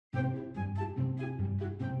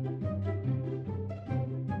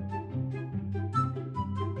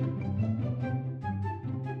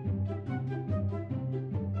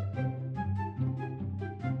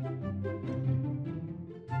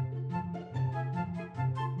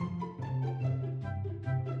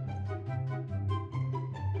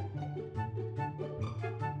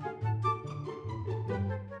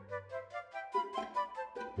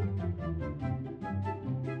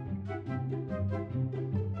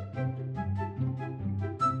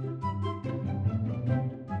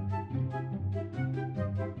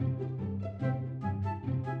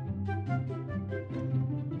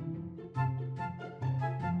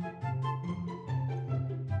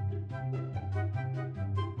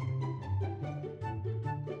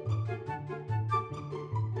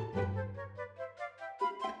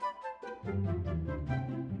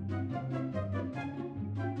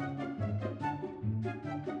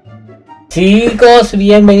Chicos,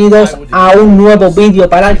 bienvenidos a un nuevo vídeo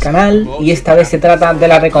para el canal y esta vez se trata de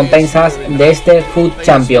las recompensas de este FUT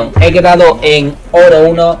Champion. He quedado en oro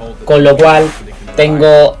 1, con lo cual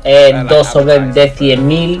tengo 2 sobres de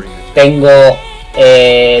 100.000, tengo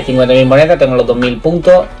 50.000 monedas, tengo los 2.000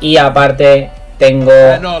 puntos y aparte tengo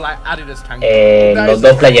los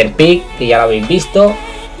 2 player pick que ya lo habéis visto.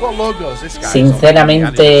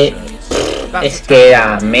 Sinceramente es que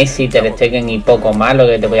era Messi, Ter Stegen y poco más lo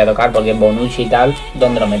que te voy a tocar, porque Bonucci y tal,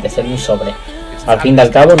 donde lo metes en un sobre. Al fin y al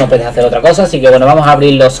cabo no puedes hacer otra cosa, así que bueno, vamos a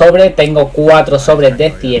abrir los sobres. Tengo 4 sobres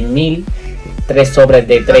de 100.000, 3 sobres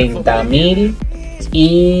de 30.000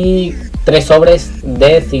 y 3 sobres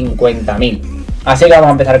de 50.000. Así que vamos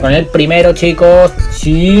a empezar con el primero, chicos.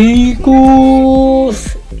 Y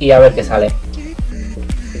a ver qué sale.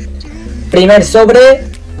 Primer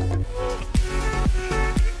sobre.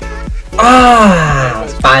 ¡Ah!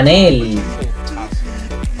 Panel.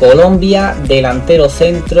 Colombia, delantero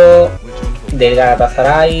centro del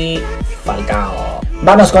Galatasaray, Falcao.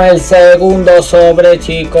 Vamos con el segundo sobre,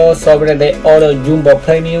 chicos. Sobre de oro Jumbo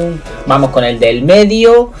Premium. Vamos con el del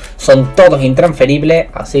medio. Son todos intransferibles,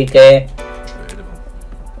 así que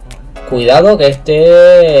cuidado que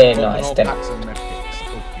este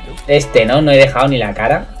no, no he dejado ni la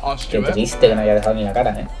cara. Qué triste que no haya dejado ni la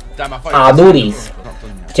cara, Aduris.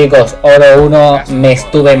 Chicos, oro 1, me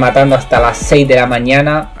estuve matando hasta las 6 de la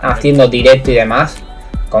mañana haciendo directo y demás.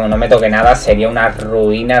 Como no me toque nada sería una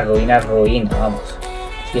ruina, vamos.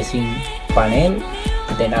 Sigue sin panel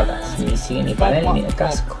de nada, ni panel ni el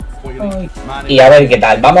casco. Ay. Y a ver qué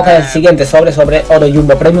tal, vamos con el siguiente sobre oro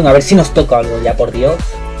Jumbo Premium, a ver si nos toca algo ya, por Dios.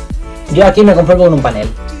 Yo aquí me conformo con un panel.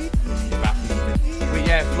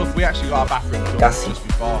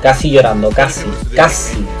 Casi llorando, casi.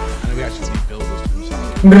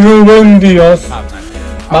 Rubén Dios.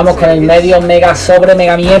 Vamos con el medio, mega sobre,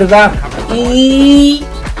 mega mierda.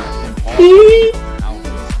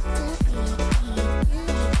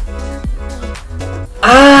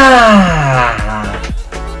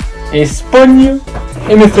 España,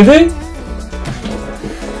 MCD,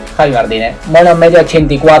 Javi Martínez. Bueno, medio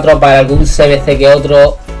 84 para algún CBC que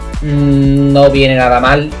otro. No viene nada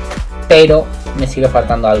mal, pero me sigue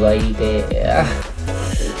faltando algo ahí que...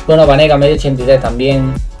 Bueno, Vanega, medio 83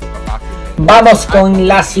 también. Vamos con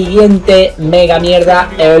la siguiente mega mierda.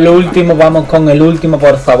 El último, vamos con el último,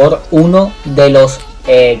 por favor. Uno de los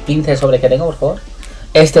 15 sobres que tengo, por favor.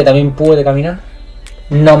 Este también puede caminar.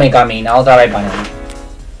 No me camina, otra vez panel.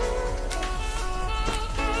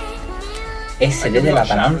 Ese desde la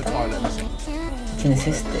Atalanta. ¿Quién es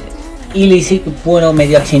este? Ilicic, bueno,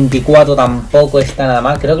 medio 84 tampoco está nada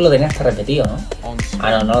mal. Creo que lo tenía hasta repetido, ¿no?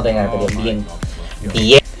 No lo tenía repetido.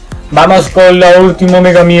 Bien. Vamos con la última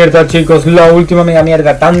mega mierda, chicos. La última mega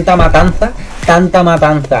mierda. Tanta matanza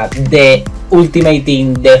de Ultimate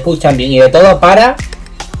Team, de FUT Champion y de todo para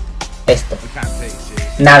esto.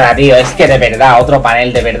 Nada, tío, es que de verdad, otro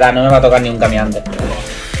panel, de verdad, no me va a tocar ni un caminante.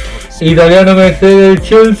 Italiano Mercedes,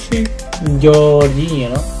 Chelsea, Jorginho,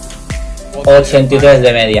 ¿no? 83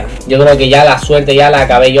 de media. Yo creo que ya la suerte ya la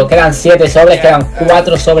acabé yo. Quedan 7 sobres, quedan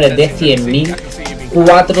 4 sobres de 100.000.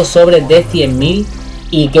 4 sobres de 100.000.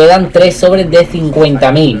 Y quedan 3 sobres de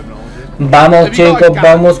 50.000. Vamos, chicos,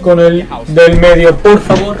 vamos con el del medio, por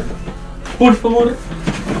favor.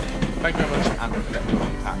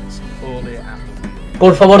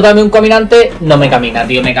 Por favor, dame un caminante. No me camina,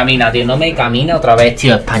 tío, no me camina otra vez,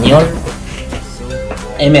 tío. Español.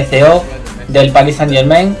 MCO del Paris Saint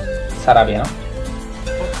Germain. Sarabia, ¿no?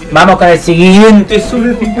 Vamos con el siguiente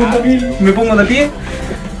sobre 50.000. Me pongo de pie.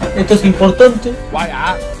 Esto es importante.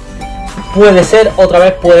 Puede ser, otra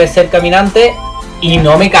vez puede ser caminante. Y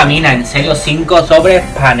no me camina, en serio. 5 sobres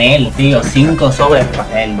panel, tío. 5 sobres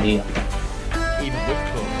panel, tío.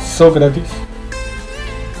 Sócrates.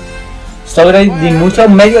 Sócrates de muchos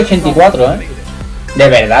medio 84, De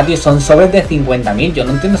verdad, tío, son sobres de 50.000. Yo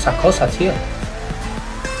no entiendo esas cosas, tío.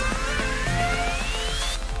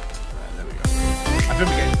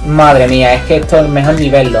 Madre mía, es que esto es el mejor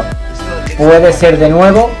nivel. Puede ser de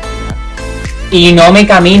nuevo. Y no me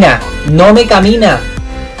camina. No me camina.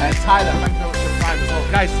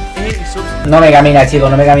 No me camina,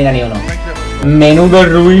 chicos. No me camina ni uno. Menudo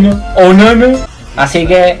ruina. Oh, no. Así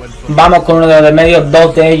que vamos con uno de los de medio.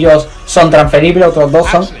 Dos de ellos son transferibles. Otros dos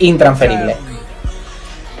son intransferibles.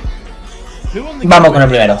 Vamos con el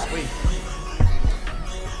primero.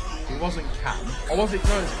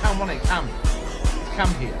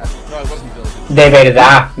 De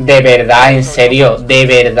verdad, en serio. De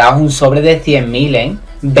verdad, un sobre de 100.000,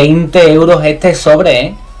 20 euros este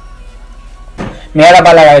sobre, Me voy a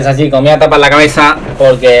tapar la cabeza, chicos. Me voy a tapar la cabeza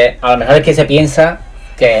porque a lo mejor es que se piensa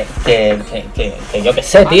que yo qué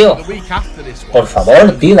sé, tío. Por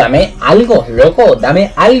favor, tío, dame algo, loco.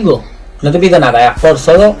 Dame algo. No te pido nada, por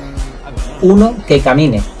solo uno que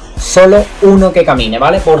camine. Solo uno que camine,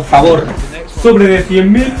 ¿vale? Por favor. Sobre de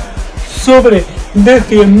 100.000. Sobre de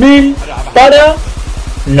 100.000 para...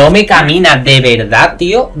 No me camina, de verdad,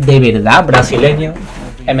 tío. De verdad, brasileño.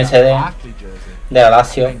 MSD. De la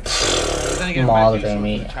Lazio. Madre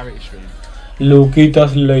mía.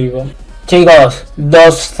 Luquitas Leiva. Chicos,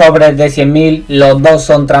 dos sobres de 100.000. Los dos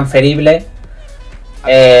son transferibles.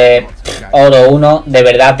 Oro 1. De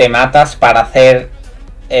verdad te matas para hacer...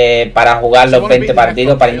 para jugar los 20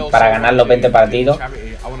 partidos. Para ganar los 20 partidos.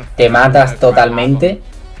 Te matas totalmente.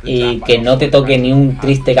 Y que no te toque ni un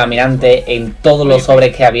triste caminante en todos los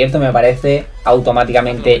sobres que he abierto me parece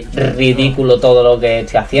automáticamente ridículo todo lo que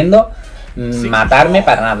estoy haciendo. Matarme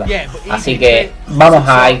para nada. Así que vamos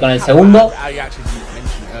a ir con el segundo.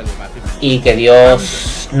 Y que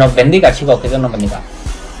Dios nos bendiga, chicos, que Dios nos bendiga.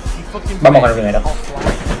 Vamos con el primero.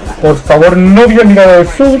 Por favor, no voy a mirar el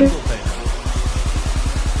sobre.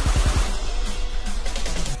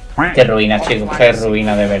 Qué ruina, chicos, qué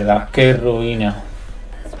ruina, de verdad. Qué ruina.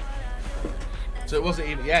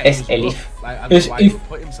 Es el if. Es if.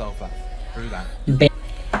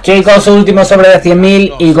 Chicos, último sobre de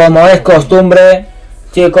 100.000. Y como es costumbre,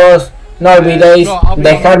 chicos, no olvidéis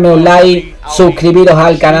dejarme un like, suscribiros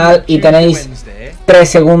al canal y tenéis 3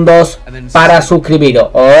 segundos para suscribiros.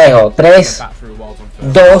 Os dejo 3,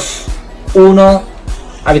 2, 1.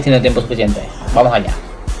 Habéis tenido tiempo suficiente. Vamos allá.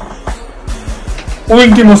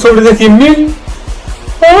 Último sobre de 100.000.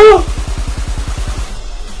 ¡Oh!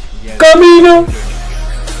 Camino.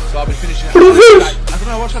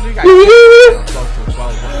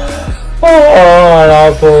 ¡Oh, la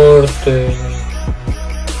aporte!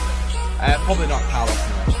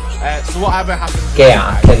 ¿Qué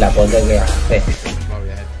hace la aporte? ¿Qué hace?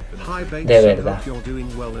 De verdad.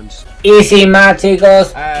 Y sin más,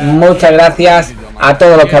 chicos, muchas gracias a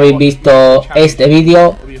todos los que habéis visto este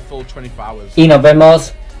vídeo. Y nos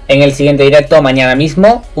vemos en el siguiente directo mañana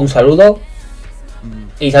mismo. Un saludo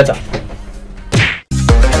y chao, chao.